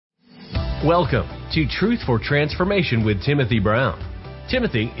Welcome to Truth for Transformation with Timothy Brown.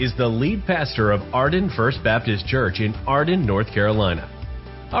 Timothy is the lead pastor of Arden First Baptist Church in Arden, North Carolina.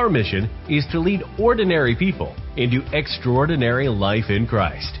 Our mission is to lead ordinary people into extraordinary life in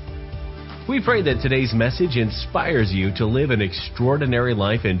Christ. We pray that today's message inspires you to live an extraordinary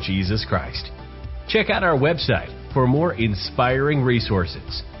life in Jesus Christ. Check out our website for more inspiring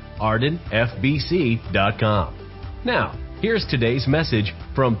resources, ardenfbc.com. Now, here's today's message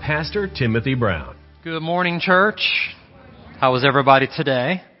from Pastor Timothy Brown. Good morning, church. How was everybody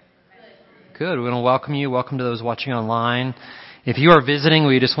today? Good. We want to welcome you. Welcome to those watching online. If you are visiting,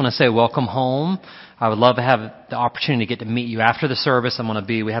 we just want to say welcome home. I would love to have the opportunity to get to meet you after the service.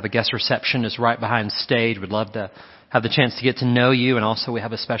 we have a guest reception that's right behind stage. We'd love to have the chance to get to know you, and also we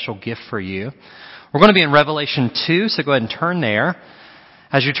have a special gift for you. We're going to be in Revelation 2, so go ahead and turn there.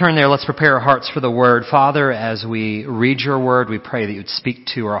 As you turn there, let's prepare our hearts for the Word. Father, as we read your Word, we pray that you would speak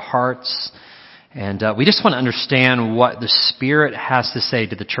to our hearts. And we just want to understand what the Spirit has to say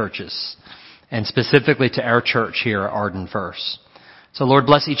to the churches, and specifically to our church here at Arden First. So Lord,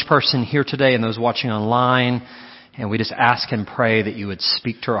 bless each person here today and those watching online. And we just ask and pray that you would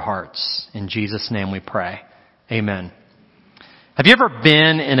speak to our hearts. In Jesus' name we pray. Amen. Have you ever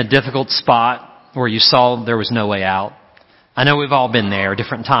been in a difficult spot where you saw there was no way out? I know we've all been there,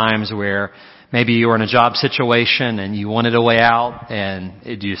 different times where maybe you were in a job situation and you wanted a way out and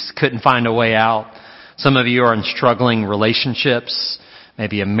you just couldn't find a way out. Some of you are in struggling relationships,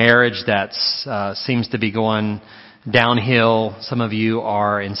 maybe a marriage that seems to be going downhill. Some of you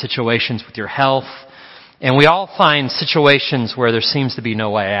are in situations with your health. And we all find situations where there seems to be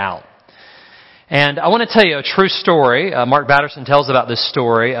no way out. And I want to tell you a true story. Mark Batterson tells about this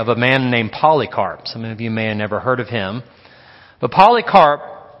story of a man named Polycarp. Some of you may have never heard of him. But Polycarp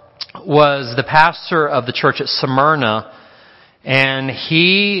was the pastor of the church at Smyrna, and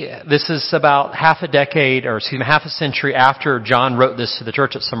this is about half a century after John wrote this to the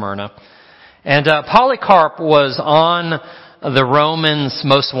church at Smyrna. And Polycarp was on the Romans'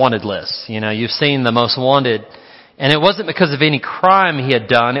 most wanted list. You know, you've seen the most wanted. And it wasn't because of any crime he had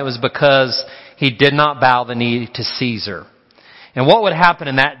done, it was because he did not bow the knee to Caesar. And what would happen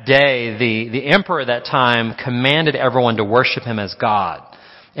in that day, the emperor at that time commanded everyone to worship him as God.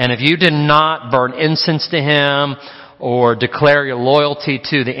 And if you did not burn incense to him or declare your loyalty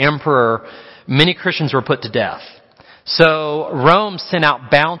to the emperor, many Christians were put to death. So Rome sent out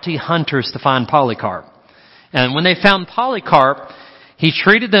bounty hunters to find Polycarp. And when they found Polycarp, he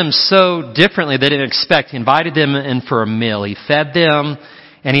treated them so differently they didn't expect. He invited them in for a meal. He fed them,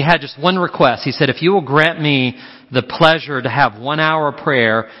 and he had just one request. He said, if you will grant me the pleasure to have 1 hour of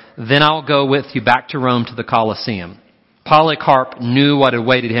prayer, then I'll go with you back to Rome to the Colosseum. Polycarp knew what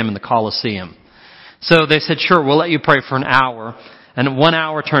awaited him in the Colosseum. So they said, sure, we'll let you pray for an hour. And 1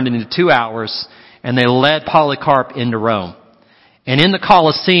 hour turned into 2 hours, and they led Polycarp into Rome. And in the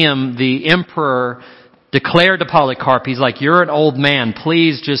Colosseum, the emperor declared to Polycarp, he's like, you're an old man,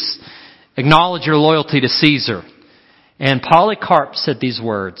 please just acknowledge your loyalty to Caesar. And Polycarp said these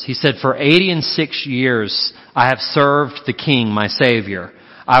words. He said, for 86 years I have served the king, my savior.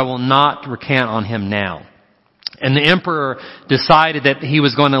 I will not recant on him now. And the emperor decided that he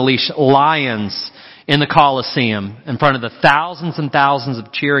was going to unleash lions in the Colosseum in front of the thousands and thousands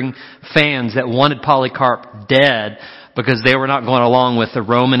of cheering fans that wanted Polycarp dead because they were not going along with the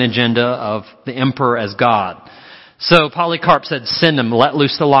Roman agenda of the emperor as God. So Polycarp said, send him, let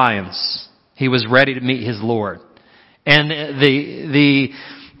loose the lions. He was ready to meet his Lord. And the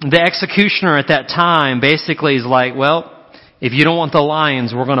executioner at that time basically is like, well, if you don't want the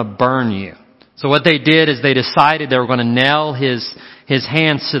lions, we're going to burn you. So what they did is they decided they were going to nail his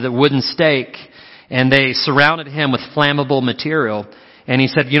hands to the wooden stake, and they surrounded him with flammable material. And he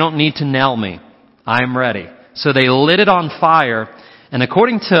said, you don't need to nail me. I'm ready. So they lit it on fire. And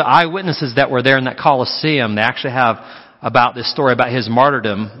according to eyewitnesses that were there in that Colosseum, they actually have about this story about his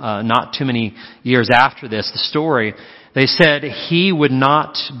martyrdom, not too many years after this, the story, they said he would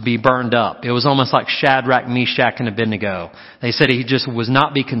not be burned up. It was almost like Shadrach, Meshach, and Abednego. They said he just was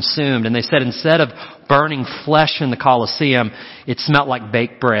not be consumed. And they said instead of burning flesh in the Colosseum, it smelled like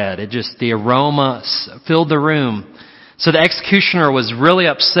baked bread. The aroma filled the room. So the executioner was really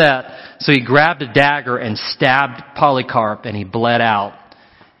upset. So he grabbed a dagger and stabbed Polycarp, and he bled out,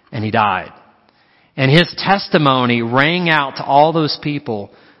 and he died. And his testimony rang out to all those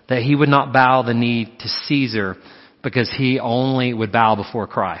people that he would not bow the knee to Caesar because he only would bow before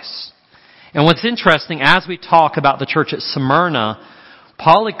Christ. And what's interesting, as we talk about the church at Smyrna,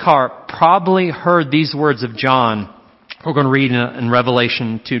 Polycarp probably heard these words of John. We're going to read in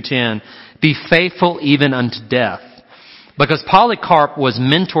Revelation 2:10, be faithful even unto death, Because Polycarp was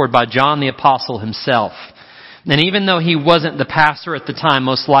mentored by John the Apostle himself. And even though he wasn't the pastor at the time,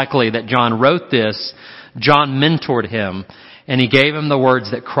 most likely that John wrote this, John mentored him, and he gave him the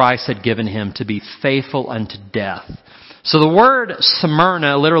words that Christ had given him to be faithful unto death. So the word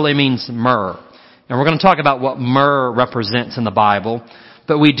Smyrna literally means myrrh. And we're going to talk about what myrrh represents in the Bible.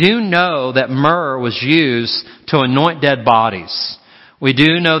 But we do know that myrrh was used to anoint dead bodies. We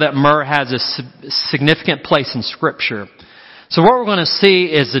do know that myrrh has a significant place in Scripture. So what we're going to see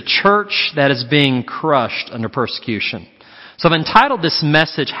is a church that is being crushed under persecution. So I've entitled this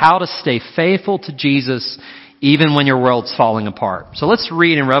message, How to Stay Faithful to Jesus Even When Your World's Falling Apart. So let's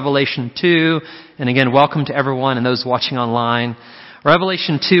read in Revelation 2. And again, welcome to everyone and those watching online.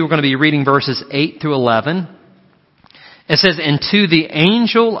 Revelation 2, we're going to be reading verses 8 through 11. It says, And to the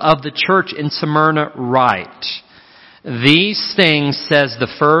angel of the church in Smyrna write, These things says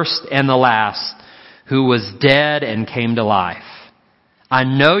the first and the last, who was dead and came to life. I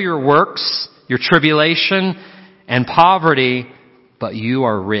know your works, your tribulation, and poverty, but you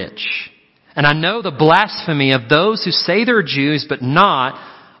are rich. And I know the blasphemy of those who say they're Jews, but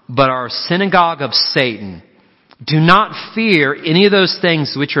are a synagogue of Satan. Do not fear any of those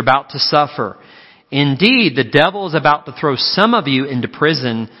things which you're about to suffer. Indeed, the devil is about to throw some of you into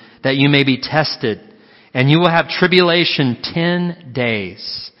prison that you may be tested, and you will have tribulation 10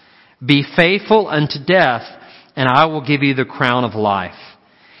 days. Be faithful unto death, and I will give you the crown of life.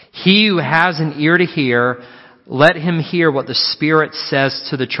 He who has an ear to hear, let him hear what the Spirit says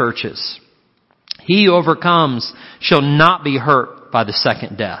to the churches. He who overcomes shall not be hurt by the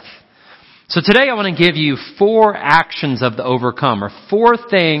second death. So today I want to give you 4 actions of the overcomer, 4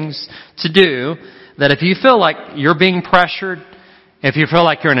 things to do that if you feel like you're being pressured, if you feel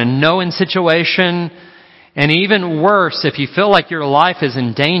like you're in a no-win situation, and even worse, if you feel like your life is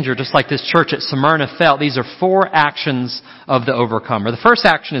in danger, just like this church at Smyrna felt, these are 4 actions of the overcomer. The first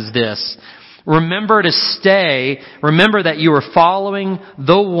action is this. Remember that you are following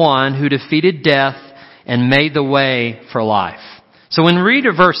the one who defeated death and made the way for life. So when we read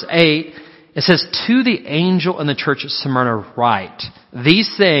verse 8, it says, To the angel in the church at Smyrna write,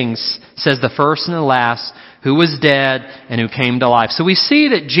 These things, says the first and the last, who was dead and who came to life. So we see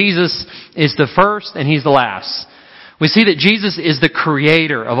that Jesus is the first and He's the last. We see that Jesus is the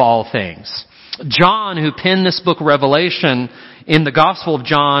creator of all things. John, who penned this book Revelation, in the Gospel of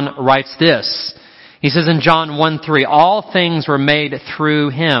John, writes this. He says in John 1:3, All things were made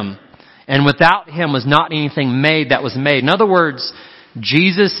through Him, and without Him was not anything made that was made. In other words,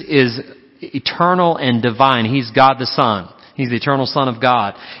 Jesus is eternal and divine. He's God the Son. He's the eternal Son of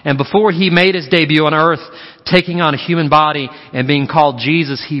God. And before He made His debut on earth, taking on a human body and being called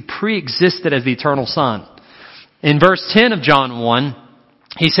Jesus, He pre-existed as the eternal Son. In verse 10 of John 1,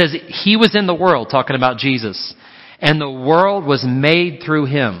 He says, He was in the world, talking about Jesus, and the world was made through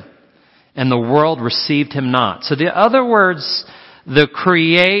Him, and the world received Him not. So in other words, the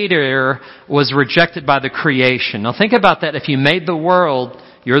Creator was rejected by the creation. Now think about that. If you made the world,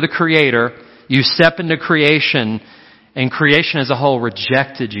 you're the Creator, you step into creation, and creation as a whole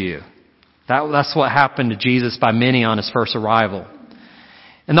rejected you. That's what happened to Jesus by many on His first arrival.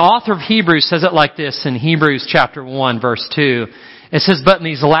 And the author of Hebrews says it like this in Hebrews chapter 1, verse 2. It says, But in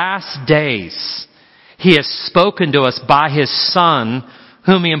these last days, He has spoken to us by His Son,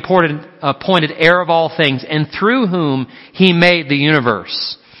 whom He appointed heir of all things, and through whom He made the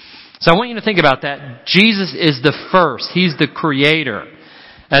universe. So I want you to think about that. Jesus is the first. He's the Creator.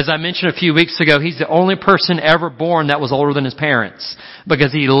 As I mentioned a few weeks ago, He's the only person ever born that was older than His parents,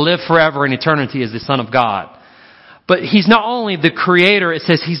 because He lived forever in eternity as the Son of God. But He's not only the Creator, it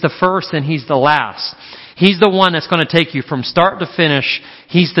says He's the first and He's the last. He's the one that's going to take you from start to finish.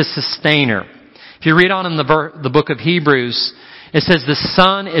 He's the sustainer. If you read on in the book of Hebrews, it says the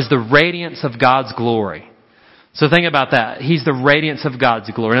Son is the radiance of God's glory. So think about that. He's the radiance of God's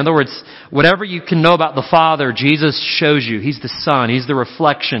glory. In other words, whatever you can know about the Father, Jesus shows you. He's the Son. He's the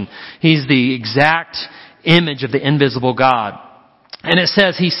reflection. He's the exact image of the invisible God. And it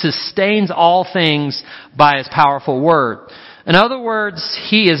says He sustains all things by His powerful word. In other words,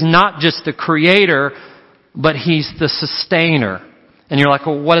 He is not just the Creator, but He's the sustainer. And you're like,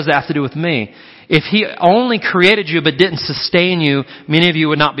 well, what does that have to do with me? If He only created you but didn't sustain you, many of you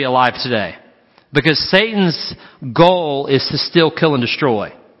would not be alive today. Because Satan's goal is to steal, kill, and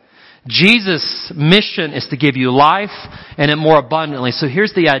destroy. Jesus' mission is to give you life and it more abundantly. So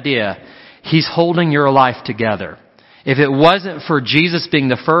here's the idea. He's holding your life together. If it wasn't for Jesus being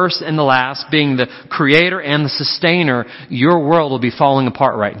the first and the last, being the Creator and the sustainer, your world will be falling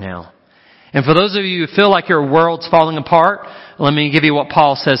apart right now. And for those of you who feel like your world's falling apart, let me give you what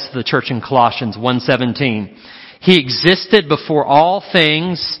Paul says to the church in Colossians 1:17. He existed before all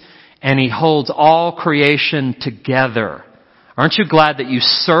things, and He holds all creation together. Aren't you glad that you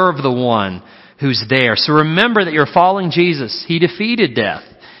serve the one who's there? So remember that you're following Jesus. He defeated death.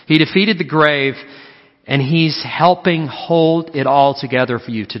 He defeated the grave, and He's helping hold it all together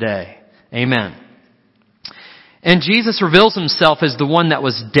for you today. Amen. And Jesus reveals Himself as the one that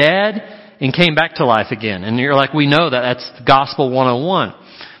was dead and came back to life again. And you're like, we know that. That's Gospel 101.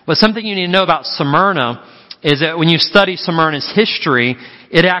 But something you need to know about Smyrna is that when you study Smyrna's history,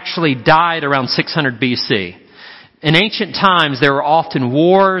 it actually died around 600 BC. In ancient times, there were often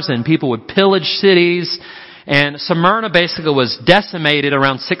wars and people would pillage cities. And Smyrna basically was decimated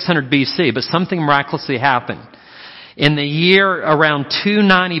around 600 BC, but something miraculously happened. In the year around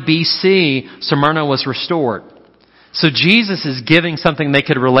 290 BC, Smyrna was restored. So Jesus is giving something they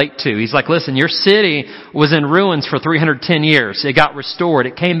could relate to. He's like, listen, your city was in ruins for 310 years. It got restored.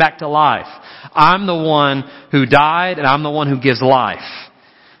 It came back to life. I'm the one who died, and I'm the one who gives life.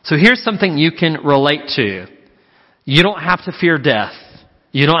 So here's something you can relate to. You don't have to fear death.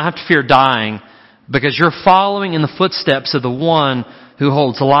 You don't have to fear dying, because you're following in the footsteps of the one who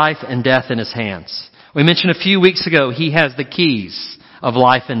holds life and death in His hands. We mentioned a few weeks ago, He has the keys of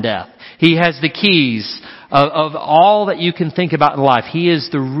life and death. He has the keys of all that you can think about in life. He is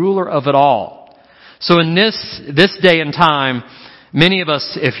the ruler of it all. So in this day and time, many of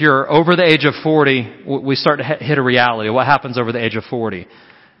us, if you're over the age of 40, we start to hit a reality. What happens over the age of 40?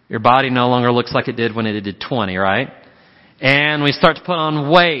 Your body no longer looks like it did when it did 20, right? And we start to put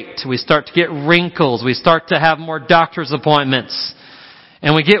on weight. We start to get wrinkles. We start to have more doctor's appointments.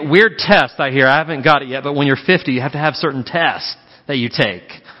 And we get weird tests, I hear. I haven't got it yet, but when you're 50, you have to have certain tests that you take.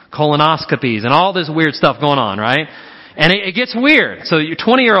 Colonoscopies and all this weird stuff going on, right? And it gets weird. So your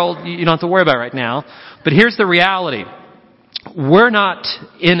 20-year-old, you don't have to worry about it right now. But here's the reality. We're not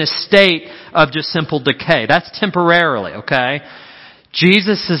in a state of just simple decay. That's temporarily, okay?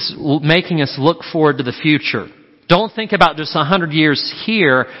 Jesus is making us look forward to the future. Don't think about just 100 years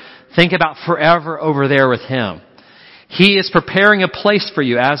here. Think about forever over there with Him. He is preparing a place for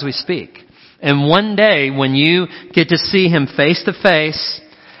you as we speak. And one day when you get to see Him face to face,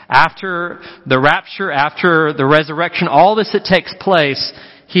 after the rapture, after the resurrection, all this that takes place,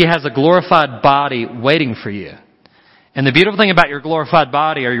 He has a glorified body waiting for you. And the beautiful thing about your glorified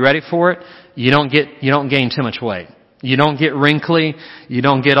body, are you ready for it? You don't gain too much weight. You don't get wrinkly. You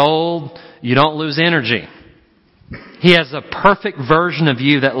don't get old. You don't lose energy. He has a perfect version of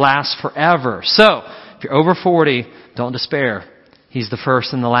you that lasts forever. So, if you're over 40, don't despair. He's the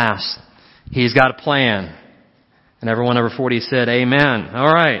first and the last. He's got a plan. And everyone over 40 said, amen.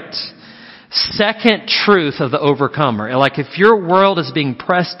 All right. Second truth of the overcomer. Like if your world is being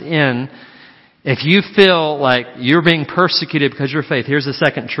pressed in, if you feel like you're being persecuted because of your faith, here's the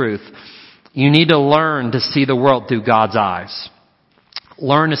second truth. You need to learn to see the world through God's eyes.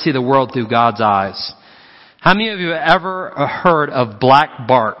 Learn to see the world through God's eyes. How many of you have ever heard of Black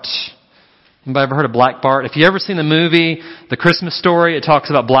Bart? Anybody ever heard of Black Bart? If you ever seen the movie, The Christmas Story, it talks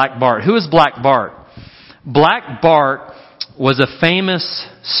about Black Bart. Who is Black Bart? Black Bart was a famous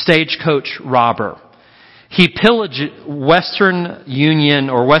stagecoach robber. He pillaged Western Union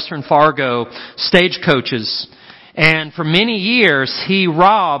or Western Fargo stagecoaches. And for many years, he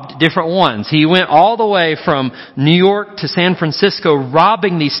robbed different ones. He went all the way from New York to San Francisco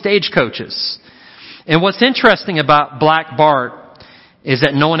robbing these stagecoaches. And what's interesting about Black Bart is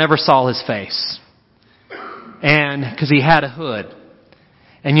that no one ever saw his face. And because he had a hood.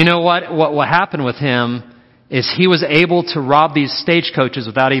 And you know what? What happened with him is he was able to rob these stagecoaches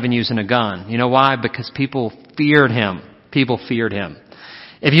without even using a gun. You know why? Because people feared him. People feared him.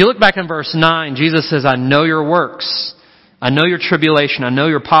 If you look back in verse 9, Jesus says, I know your works. I know your tribulation. I know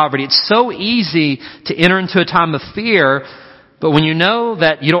your poverty. It's so easy to enter into a time of fear, but when you know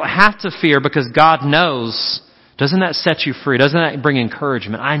that you don't have to fear because God knows, doesn't that set you free? Doesn't that bring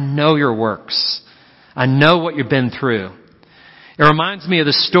encouragement? I know your works. I know what you've been through. It reminds me of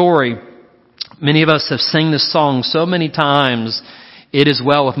the story. Many of us have sung this song so many times, It Is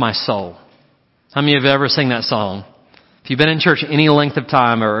Well With My Soul. How many of you have ever sung that song? If you've been in church any length of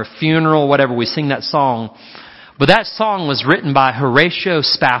time or a funeral, whatever, we sing that song. But that song was written by Horatio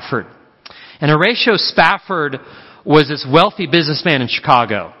Spafford. And Horatio Spafford was this wealthy businessman in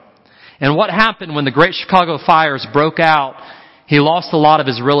Chicago. And what happened when the Great Chicago Fires broke out, he lost a lot of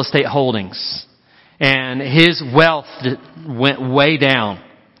his real estate holdings. And his wealth went way down.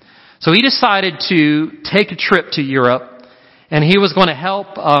 So he decided to take a trip to Europe. And he was going to help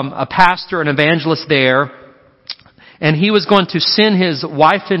a pastor and evangelist there. And he was going to send his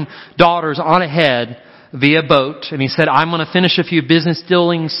wife and daughters on ahead via boat. And he said, I'm going to finish a few business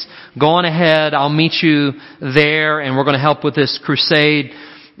dealings. Go on ahead. I'll meet you there, and we're going to help with this crusade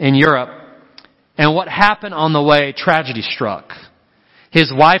in Europe. And what happened on the way, tragedy struck.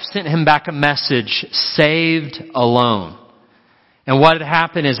 His wife sent him back a message, saved alone. And what had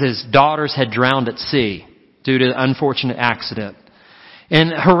happened is his daughters had drowned at sea due to an unfortunate accident.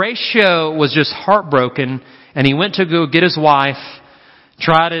 And Horatio was just heartbroken, and he went to go get his wife,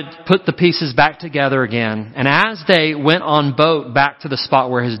 try to put the pieces back together again. And as they went on boat back to the spot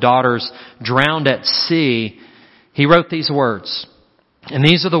where his daughters drowned at sea, he wrote these words. And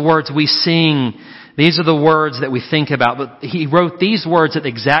these are the words we sing. These are the words that we think about. But he wrote these words at the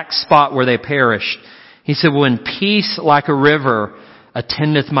exact spot where they perished. He said, when peace like a river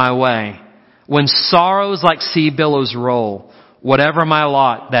attendeth my way, when sorrows like sea billows roll, whatever my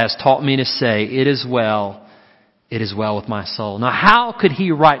lot that has taught me to say, it is well with my soul. Now, how could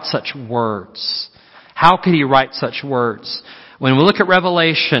he write such words? How could he write such words? When we look at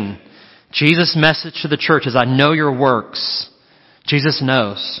Revelation, Jesus' message to the church is, I know your works. Jesus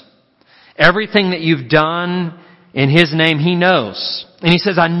knows. Everything that you've done in His name, He knows. And He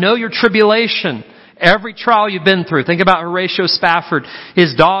says, I know your tribulation. Every trial you've been through. Think about Horatio Spafford.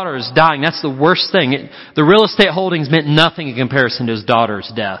 His daughter's dying. That's the worst thing. The real estate holdings meant nothing in comparison to his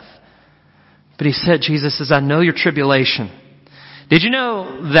daughter's death. But he said, Jesus says, I know your tribulation. Did you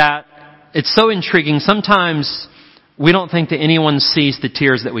know that it's so intriguing? Sometimes we don't think that anyone sees the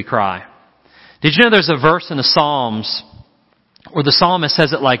tears that we cry. Did you know there's a verse in the Psalms where the psalmist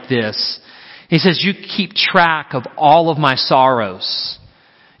says it like this? He says, you keep track of all of my sorrows.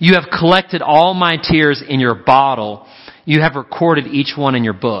 You have collected all my tears in your bottle. You have recorded each one in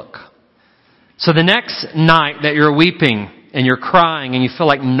your book. So the next night that you're weeping and you're crying and you feel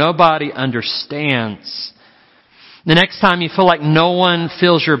like nobody understands, the next time you feel like no one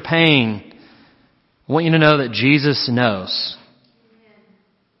feels your pain, I want you to know that Jesus knows.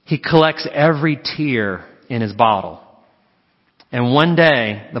 He collects every tear in His bottle. And one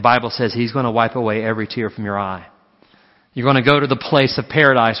day, the Bible says He's going to wipe away every tear from your eye. You're going to go to the place of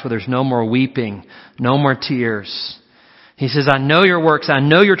paradise where there's no more weeping, no more tears. He says, I know your works, I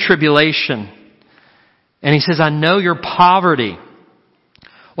know your tribulation. And He says, I know your poverty.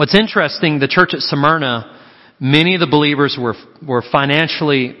 What's interesting, the church at Smyrna, many of the believers were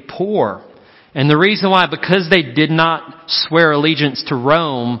financially poor. And the reason why, because they did not swear allegiance to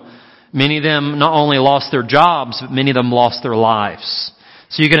Rome, many of them not only lost their jobs, but many of them lost their lives.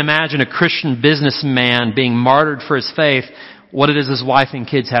 So you can imagine a Christian businessman being martyred for his faith, what it is his wife and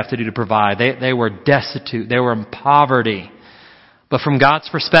kids have to do to provide. They were destitute. They were in poverty. But from God's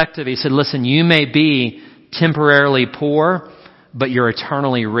perspective, He said, listen, you may be temporarily poor, but you're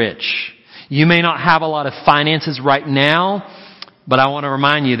eternally rich. You may not have a lot of finances right now, but I want to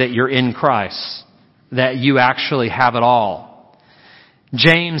remind you that you're in Christ, that you actually have it all.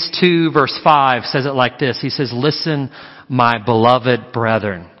 James 2 verse 5 says it like this. He says, listen, my beloved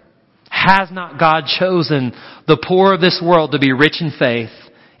brethren, has not God chosen the poor of this world to be rich in faith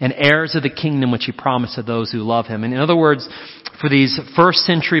and heirs of the kingdom which He promised to those who love Him? And in other words, for these first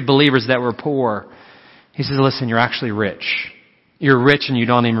century believers that were poor, He says, listen, you're actually rich. You're rich and you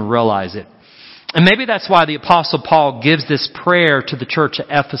don't even realize it. And maybe that's why the Apostle Paul gives this prayer to the church at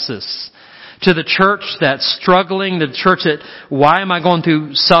Ephesus. To the church that's struggling, the church that, why am I going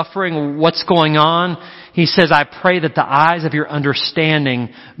through suffering? What's going on? He says, I pray that the eyes of your understanding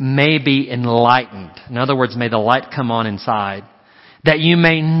may be enlightened. In other words, may the light come on inside. That you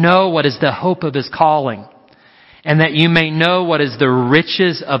may know what is the hope of His calling. And that you may know what is the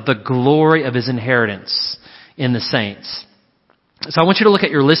riches of the glory of His inheritance in the saints. So I want you to look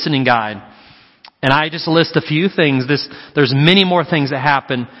at your listening guide. And I just list a few things. There's many more things that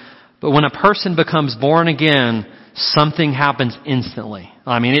happen. But when a person becomes born again, something happens instantly.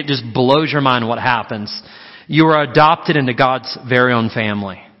 I mean, it just blows your mind what happens. You are adopted into God's very own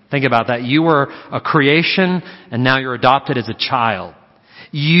family. Think about that. You were a creation, and now you're adopted as a child.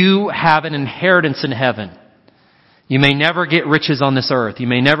 You have an inheritance in heaven. You may never get riches on this earth. You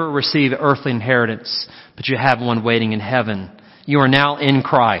may never receive earthly inheritance, but you have one waiting in heaven. You are now in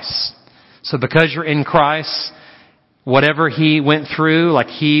Christ. So because you're in Christ, whatever He went through, like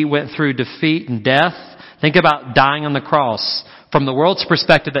He went through defeat and death, think about dying on the cross. From the world's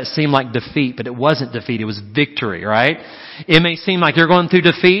perspective, that seemed like defeat, but it wasn't defeat. It was victory, right? It may seem like you're going through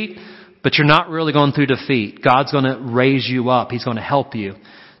defeat, but you're not really going through defeat. God's going to raise you up. He's going to help you.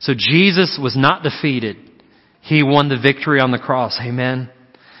 So Jesus was not defeated. He won the victory on the cross. Amen.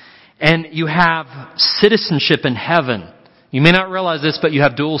 And you have citizenship in heaven. You may not realize this, but you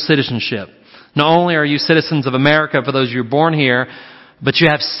have dual citizenship. Not only are you citizens of America for those who are born here, but you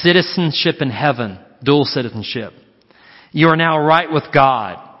have citizenship in heaven. dual citizenship. You are now right with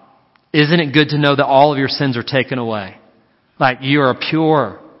God. Isn't it good to know that all of your sins are taken away? Like you are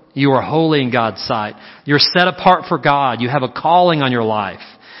pure. You are holy in God's sight. You're set apart for God. You have a calling on your life.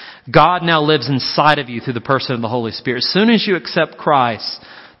 God now lives inside of you through the person of the Holy Spirit. As soon as you accept Christ,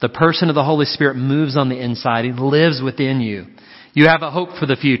 the person of the Holy Spirit moves on the inside. He lives within you. You have a hope for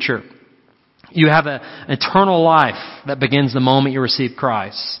the future. You have an eternal life that begins the moment you receive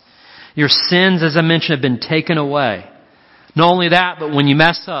Christ. Your sins, as I mentioned, have been taken away. Not only that, but when you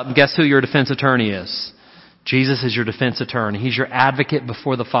mess up, guess who your defense attorney is? Jesus is your defense attorney. He's your advocate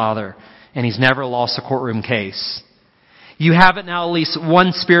before the Father, and He's never lost a courtroom case. You have it now at least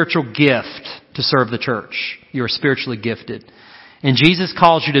one spiritual gift to serve the church. You are spiritually gifted. And Jesus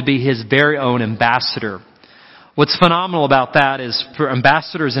calls you to be His very own ambassador. What's phenomenal about that is for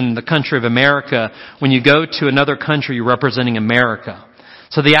ambassadors in the country of America, when you go to another country, you're representing America.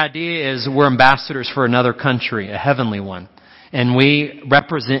 So the idea is we're ambassadors for another country, a heavenly one. And we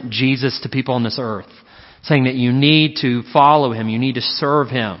represent Jesus to people on this earth, saying that you need to follow Him, you need to serve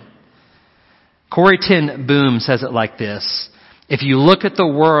Him. Corrie ten Boom says it like this: if you look at the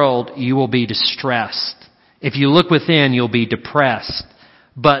world, you will be distressed. If you look within, you'll be depressed.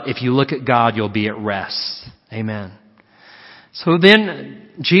 But if you look at God, you'll be at rest. Amen. So then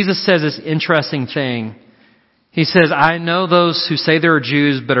Jesus says this interesting thing. He says, I know those who say they're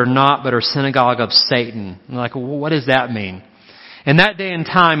Jews but are not, but are synagogue of Satan. I'm like, well, what does that mean? In that day and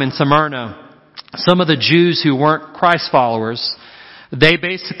time in Smyrna, some of the Jews who weren't Christ followers, they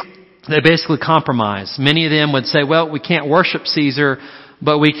basically compromised. Many of them would say, well, we can't worship Caesar,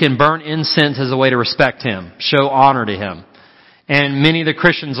 but we can burn incense as a way to respect him, show honor to him. And many of the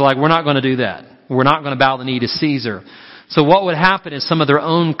Christians are like, we're not going to do that. We're not going to bow the knee to Caesar. So what would happen is some of their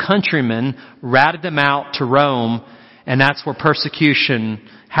own countrymen ratted them out to Rome, and that's where persecution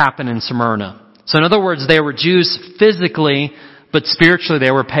happened in Smyrna. So in other words, they were Jews physically, but spiritually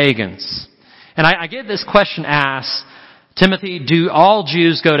they were pagans. And I get this question asked, Timothy, do all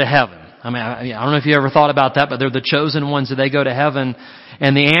Jews go to heaven? I mean, I don't know if you ever thought about that, but they're the chosen ones. Do they go to heaven?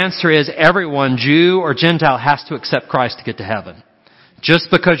 And the answer is everyone, Jew or Gentile, has to accept Christ to get to heaven. Just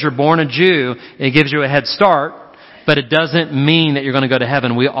because you're born a Jew, it gives you a head start, but it doesn't mean that you're going to go to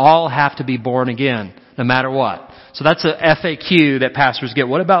heaven. We all have to be born again, no matter what. So that's a FAQ that pastors get.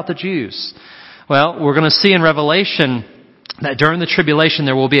 What about the Jews? Well, we're going to see in Revelation that during the tribulation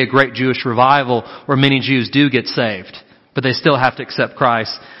there will be a great Jewish revival where many Jews do get saved, but they still have to accept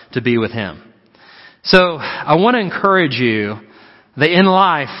Christ to be with Him. So I want to encourage you that in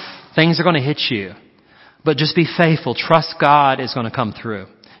life, things are going to hit you, but just be faithful. Trust God is going to come through.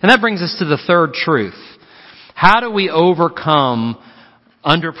 And that brings us to the third truth. How do we overcome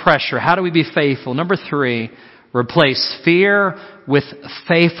under pressure? How do we be faithful? Number 3, replace fear with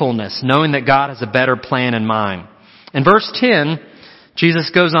faithfulness, knowing that God has a better plan in mind. In verse 10, Jesus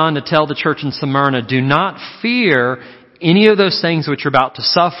goes on to tell the church in Smyrna, do not fear any of those things which you're about to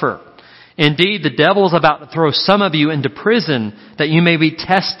suffer. Indeed, the devil is about to throw some of you into prison that you may be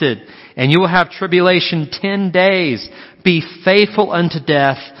tested, and you will have tribulation 10 days. Be faithful unto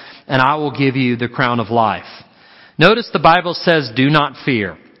death, and I will give you the crown of life. Notice the Bible says, do not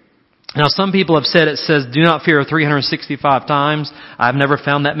fear. Now, some people have said it says, do not fear 365 times. I've never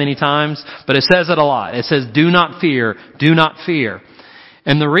found that many times, but it says it a lot. It says, do not fear, do not fear.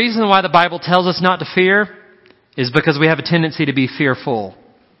 And the reason why the Bible tells us not to fear is because we have a tendency to be fearful.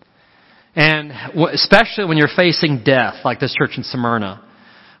 And especially when you're facing death, like this church in Smyrna.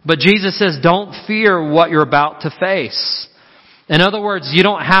 But Jesus says, don't fear what you're about to face. In other words, you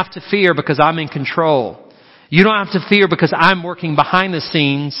don't have to fear because I'm in control. You don't have to fear because I'm working behind the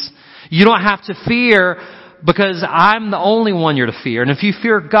scenes. You don't have to fear because I'm the only one you're to fear. And if you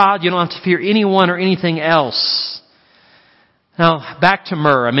fear God, you don't have to fear anyone or anything else. Now, back to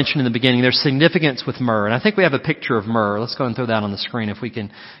myrrh. I mentioned in the beginning, there's significance with myrrh. And I think we have a picture of myrrh. Let's go and throw that on the screen if we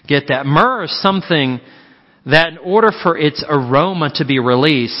can get that. Myrrh is something that in order for its aroma to be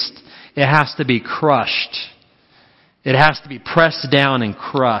released, it has to be crushed. It has to be pressed down and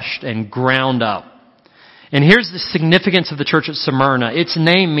crushed and ground up. And here's the significance of the church at Smyrna. Its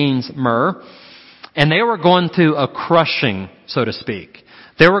name means myrrh. And they were going through a crushing, so to speak.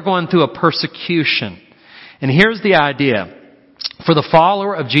 They were going through a persecution. And here's the idea. For the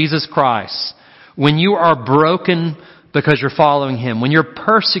follower of Jesus Christ, when you are broken because you're following Him, when you're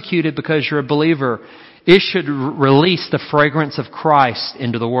persecuted because you're a believer, it should release the fragrance of Christ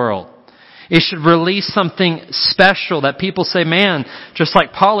into the world. It should release something special that people say, man, just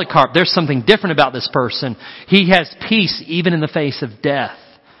like Polycarp, there's something different about this person. He has peace even in the face of death.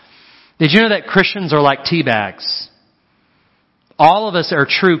 Did you know that Christians are like tea bags? All of us, our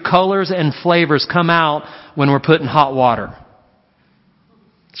true colors and flavors come out when we're put in hot water.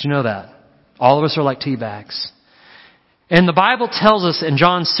 Did you know that? All of us are like tea bags. And the Bible tells us in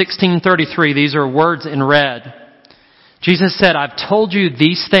John 16:33, these are words in red. Jesus said, I've told you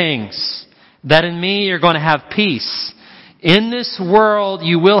these things, that in me you're going to have peace. In this world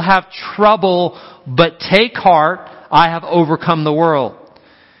you will have trouble, but take heart, I have overcome the world.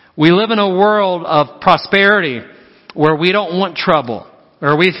 We live in a world of prosperity where we don't want trouble,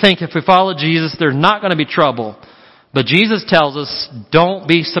 or we think if we follow Jesus, there's not going to be trouble. But Jesus tells us, don't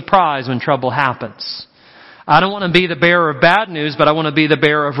be surprised when trouble happens. I don't want to be the bearer of bad news, but I want to be the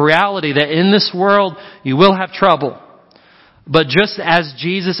bearer of reality, that in this world you will have trouble. But just as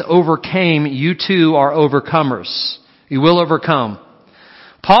Jesus overcame, you too are overcomers. You will overcome.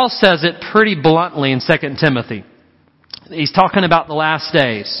 Paul says it pretty bluntly in 2 Timothy. He's talking about the last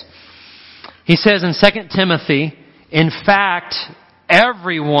days. He says in 2 Timothy, in fact,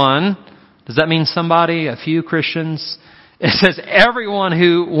 everyone, does that mean somebody, a few Christians? It says everyone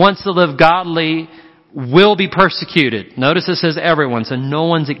who wants to live godly will be persecuted. Notice it says everyone, so no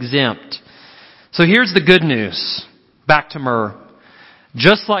one's exempt. So here's the good news. Back to myrrh.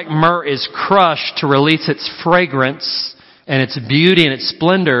 Just like myrrh is crushed to release its fragrance and its beauty and its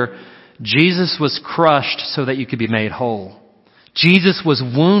splendor, Jesus was crushed so that you could be made whole. Jesus was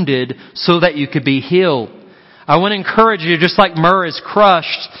wounded so that you could be healed. I want to encourage you, just like myrrh is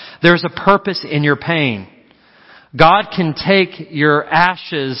crushed, there's a purpose in your pain. God can take your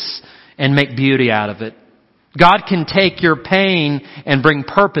ashes and make beauty out of it. God can take your pain and bring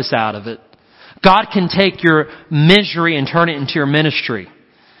purpose out of it. God can take your misery and turn it into your ministry.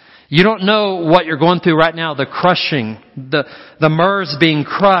 You don't know what you're going through right now, the crushing, the myrrh's being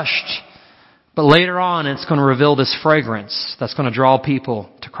crushed. But later on, it's going to reveal this fragrance that's going to draw people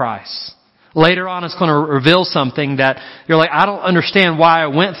to Christ. Later on, it's going to reveal something that you're like, I don't understand why I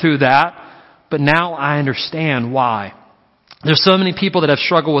went through that, but now I understand why. There's so many people that have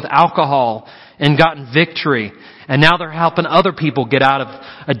struggled with alcohol and gotten victory, and now they're helping other people get out of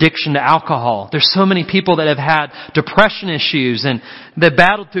addiction to alcohol. There's so many people that have had depression issues and they've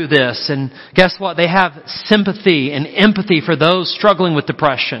battled through this, and guess what? They have sympathy and empathy for those struggling with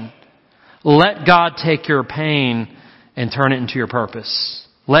depression. Let God take your pain and turn it into your purpose.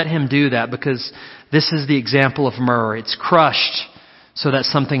 Let Him do that, because this is the example of myrrh. It's crushed so that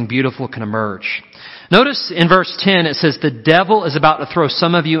something beautiful can emerge. Notice in verse 10 it says, the devil is about to throw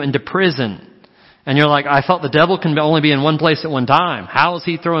some of you into prison. And you're like, I thought the devil can only be in one place at one time. How is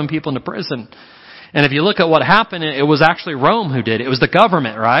he throwing people into prison? And if you look at what happened, it was actually Rome who did it. It was the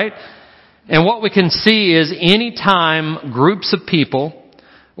government, right? And what we can see is any time groups of people,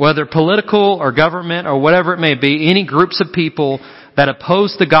 whether political or government or whatever it may be, any groups of people that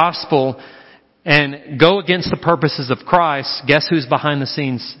oppose the gospel and go against the purposes of Christ, guess who's behind the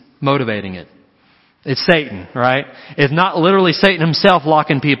scenes motivating it? It's Satan, right? It's not literally Satan himself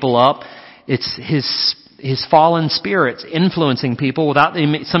locking people up. It's his fallen spirits influencing people without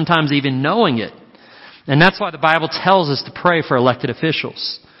them sometimes even knowing it. And that's why the Bible tells us to pray for elected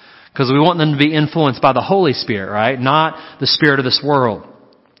officials. Because we want them to be influenced by the Holy Spirit, right? Not the spirit of this world.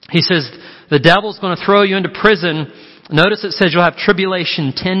 He says, the devil's going to throw you into prison. Notice it says you'll have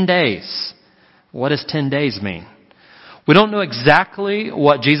tribulation 10 days. What does 10 days mean? We don't know exactly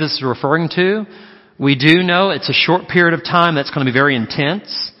what Jesus is referring to. We do know it's a short period of time that's going to be very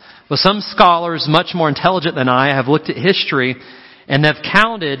intense. But some scholars, much more intelligent than I, have looked at history and they've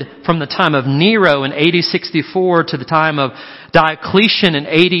counted from the time of Nero in AD 64 to the time of Diocletian in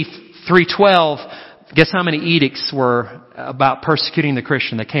AD 312. Guess how many edicts were about persecuting the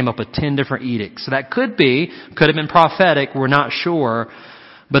Christian? They came up with 10 different edicts. So that could have been prophetic. We're not sure.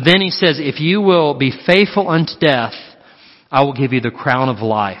 But then he says, if you will be faithful unto death, I will give you the crown of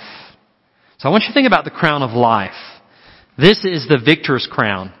life. So I want you to think about the crown of life. This is the victor's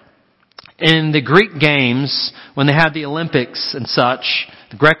crown. In the Greek games, when they had the Olympics and such,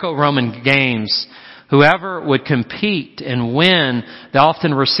 the Greco-Roman games, whoever would compete and win, they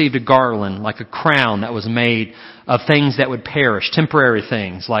often received a garland, like a crown that was made of things that would perish, temporary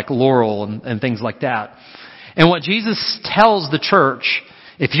things like laurel and things like that. And what Jesus tells the church,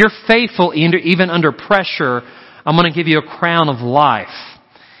 if you're faithful even under pressure, I'm going to give you a crown of life.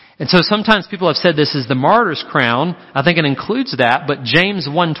 And so sometimes people have said this is the martyr's crown. I think it includes that. But James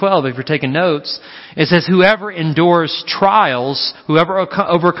 1:12, if you're taking notes, it says, whoever endures trials, whoever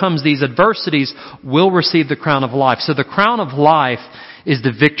overcomes these adversities will receive the crown of life. So the crown of life is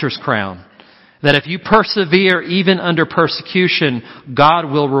the victor's crown. That if you persevere even under persecution,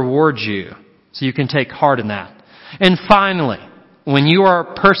 God will reward you. So you can take heart in that. And finally, when you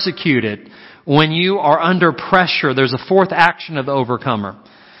are persecuted, when you are under pressure, there's a fourth action of the overcomer.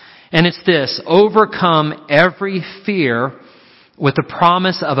 And it's this: overcome every fear with the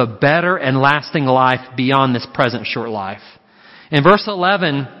promise of a better and lasting life beyond this present short life. In verse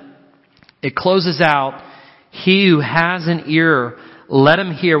 11, it closes out, "He who has an ear, let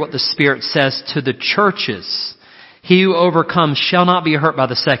him hear what the Spirit says to the churches. He who overcomes shall not be hurt by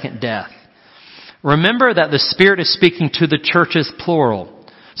the second death." Remember that the Spirit is speaking to the churches, plural.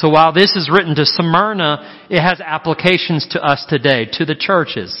 So while this is written to Smyrna, it has applications to us today, to the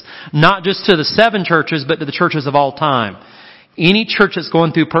churches. Not just to the 7 churches, but to the churches of all time. Any church that's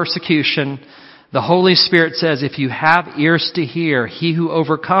going through persecution, the Holy Spirit says, if you have ears to hear, he who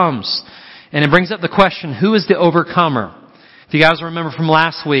overcomes. And it brings up the question, who is the overcomer? If you guys remember from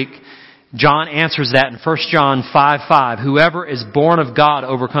last week, John answers that in 1 John 5:5. Whoever is born of God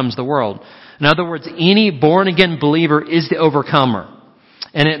overcomes the world. In other words, any born-again believer is the overcomer.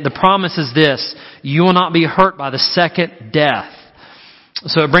 And the promise is this: you will not be hurt by the second death.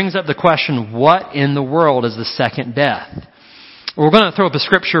 So it brings up the question, what in the world is the second death? We're going to throw up a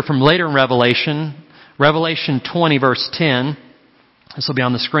scripture from later in Revelation. Revelation 20 verse 10. This will be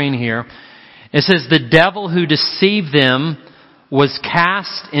on the screen here. It says, "The devil who deceived them was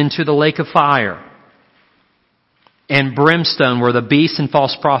cast into the lake of fire and brimstone, where the beast and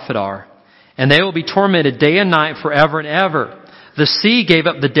false prophet are. And they will be tormented day and night forever and ever. The sea gave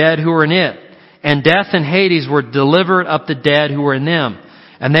up the dead who were in it, and death and Hades were delivered up the dead who were in them.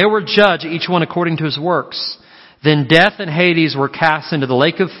 And they were judged, each one according to his works. Then death and Hades were cast into the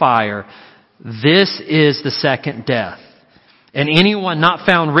lake of fire. This is the second death. And anyone not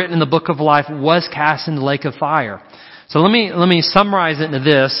found written in the book of life was cast in the lake of fire." So let me summarize it into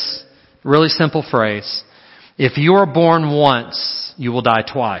this really simple phrase. If you are born once, you will die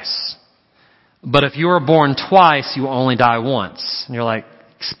twice. But if you are born twice, you will only die once. And you're like,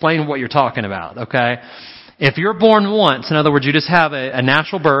 explain what you're talking about, okay? If you're born once, in other words, you just have a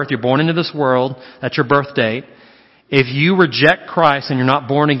natural birth, you're born into this world, that's your birth date. If you reject Christ and you're not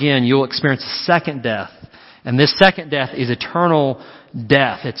born again, you'll experience a second death. And this second death is eternal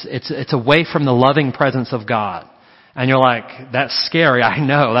death. It's away from the loving presence of God. And you're like, that's scary, I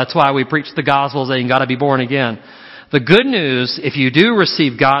know. That's why we preach the gospel, saying you got to be born again. The good news, if you do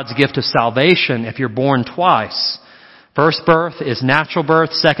receive God's gift of salvation, if you're born twice, first birth is natural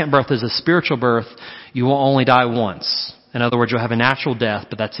birth, second birth is a spiritual birth, you will only die once. In other words, you'll have a natural death,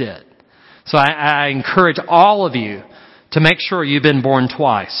 but that's it. So I encourage all of you to make sure you've been born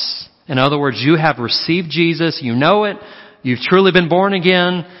twice. In other words, you have received Jesus, you know it, you've truly been born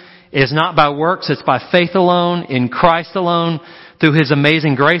again. It is not by works, it's by faith alone, in Christ alone, through His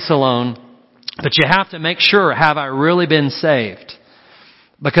amazing grace alone. But you have to make sure, have I really been saved?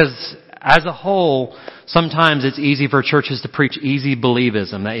 Because as a whole, sometimes it's easy for churches to preach easy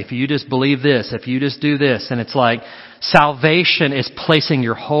believism. That if you just believe this, if you just do this, and it's like salvation is placing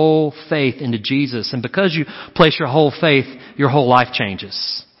your whole faith into Jesus. And because you place your whole faith, your whole life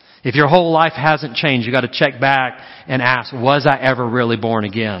changes. If your whole life hasn't changed, you got to check back and ask, was I ever really born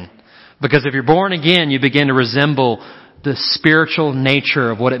again? Because if you're born again, you begin to resemble the spiritual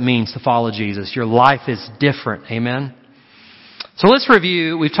nature of what it means to follow Jesus. Your life is different. Amen? So let's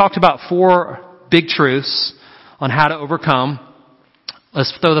review. We've talked about 4 big truths on how to overcome.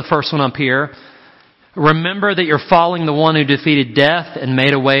 Let's throw the first one up here. Remember that you're following the one who defeated death and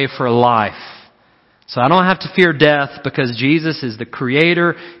made a way for life. So I don't have to fear death because Jesus is the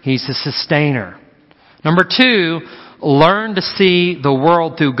creator. He's the sustainer. Number 2, learn to see the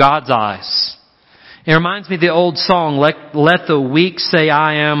world through God's eyes. It reminds me of the old song, let the weak say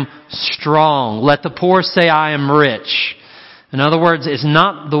I am strong. Let the poor say I am rich. In other words, it's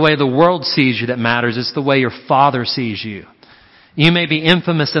not the way the world sees you that matters. It's the way your Father sees you. You may be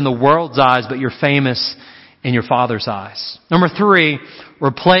infamous in the world's eyes, but you're famous in your Father's eyes. Number 3,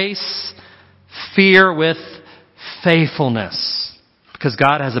 replace fear with faithfulness, because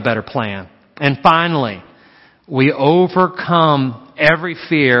God has a better plan. And finally, we overcome every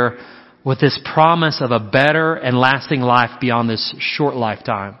fear with this promise of a better and lasting life beyond this short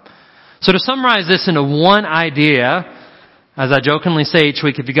lifetime. So to summarize this into one idea, as I jokingly say each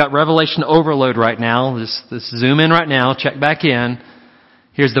week, if you got Revelation overload right now, just zoom in right now, check back in.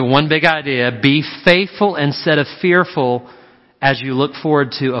 Here's the one big idea. Be faithful instead of fearful as you look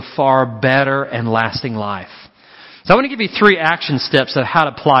forward to a far better and lasting life. So I want to give you 3 action steps of how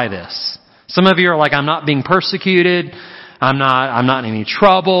to apply this. Some of you are like, I'm not being persecuted. I'm not in any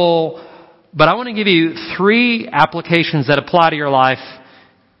trouble. But I want to give you 3 applications that apply to your life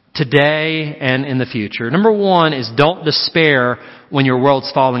today and in the future. Number 1 is don't despair when your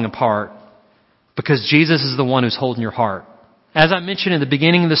world's falling apart, because Jesus is the one who's holding your heart. As I mentioned in the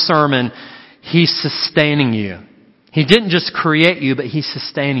beginning of the sermon, He's sustaining you. He didn't just create you, but He's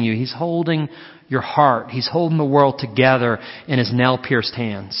sustaining you. He's holding your heart. He's holding the world together in His nail-pierced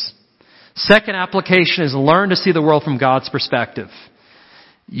hands. Second application is learn to see the world from God's perspective.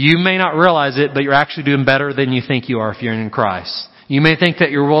 You may not realize it, but you're actually doing better than you think you are if you're in Christ. You may think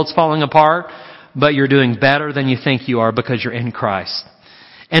that your world's falling apart, but you're doing better than you think you are because you're in Christ.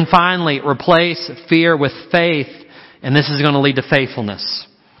 And finally, replace fear with faith, and this is going to lead to faithfulness.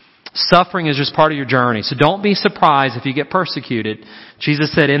 Suffering is just part of your journey, so don't be surprised if you get persecuted.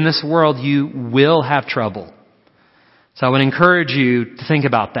 Jesus said, in this world you will have trouble. So I would encourage you to think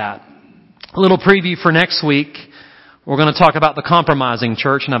about that. A little preview for next week. We're going to talk about the compromising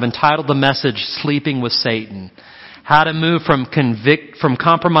church, and I've entitled the message, Sleeping with Satan. How to move from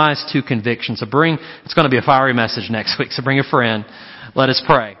compromise to conviction. So it's going to be a fiery message next week, so bring a friend. Let us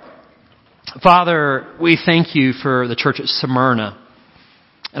pray. Father, we thank you for the church at Smyrna.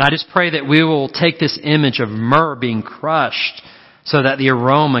 And I just pray that we will take this image of myrrh being crushed so that the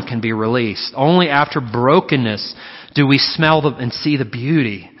aroma can be released. Only after brokenness do we smell and see the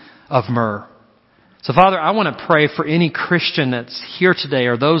beauty of myrrh. So Father, I want to pray for any Christian that's here today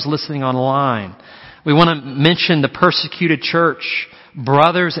or those listening online. We want to mention the persecuted church,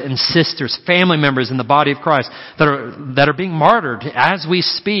 brothers and sisters, family members in the body of Christ that are being martyred as we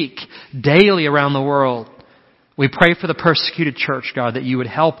speak daily around the world. We pray for the persecuted church, God, that you would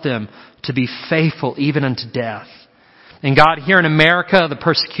help them to be faithful even unto death. And God, here in America, the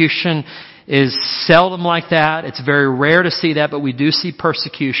persecution is seldom like that. It's very rare to see that, but we do see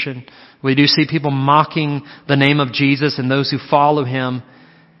persecution. We do see people mocking the name of Jesus and those who follow Him.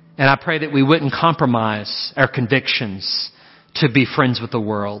 And I pray that we wouldn't compromise our convictions to be friends with the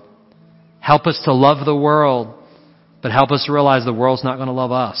world. Help us to love the world, but help us realize the world's not going to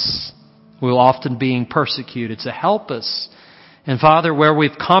love us. We're often being persecuted, so help us. And Father, where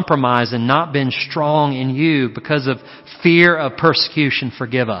we've compromised and not been strong in you because of fear of persecution,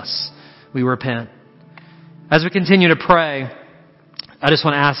 forgive us. We repent. As we continue to pray, I just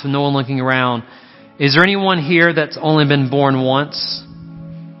want to ask, with no one looking around, is there anyone here that's only been born once?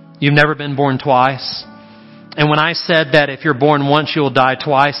 You've never been born twice? And when I said that if you're born once, you'll die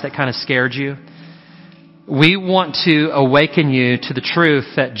twice, that kind of scared you. We want to awaken you to the truth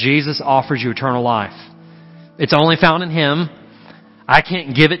that Jesus offers you eternal life. It's only found in Him. I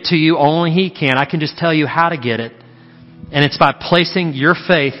can't give it to you, only He can. I can just tell you how to get it. And it's by placing your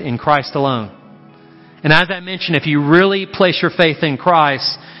faith in Christ alone. And as I mentioned, if you really place your faith in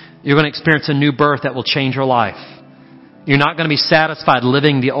Christ, you're going to experience a new birth that will change your life. You're not going to be satisfied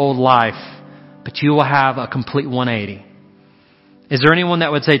living the old life, but you will have a complete 180. Is there anyone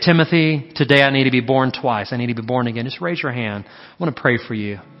that would say, Timothy, today I need to be born twice. I need to be born again. Just raise your hand. I want to pray for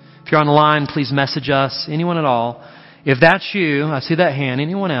you. If you're on the line, please message us. Anyone at all. If that's you, I see that hand.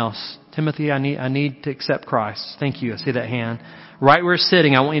 Anyone else? Timothy, I need to accept Christ. Thank you. I see that hand. Right where you're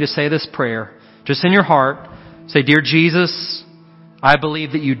sitting, I want you to say this prayer. Just in your heart. Say, Dear Jesus, I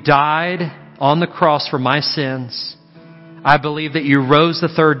believe that you died on the cross for my sins. I believe that you rose the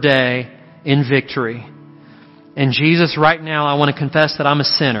third day in victory. And Jesus, right now, I want to confess that I'm a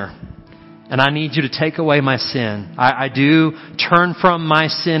sinner. And I need you to take away my sin. I do turn from my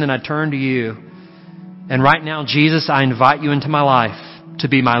sin and I turn to you. And right now, Jesus, I invite you into my life to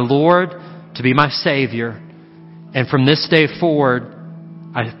be my Lord, to be my Savior. And from this day forward,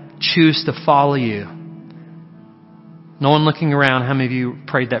 I choose to follow you. No one looking around, how many of you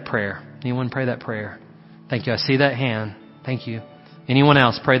prayed that prayer? Anyone pray that prayer? Thank you. I see that hand. Thank you. Anyone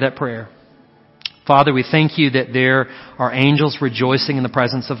else pray that prayer? Father, we thank you that there are angels rejoicing in the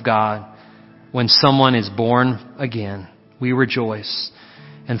presence of God when someone is born again. We rejoice.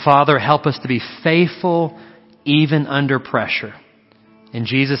 And Father, help us to be faithful even under pressure. In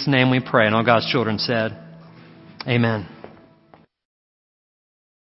Jesus' name we pray. And all God's children said, Amen.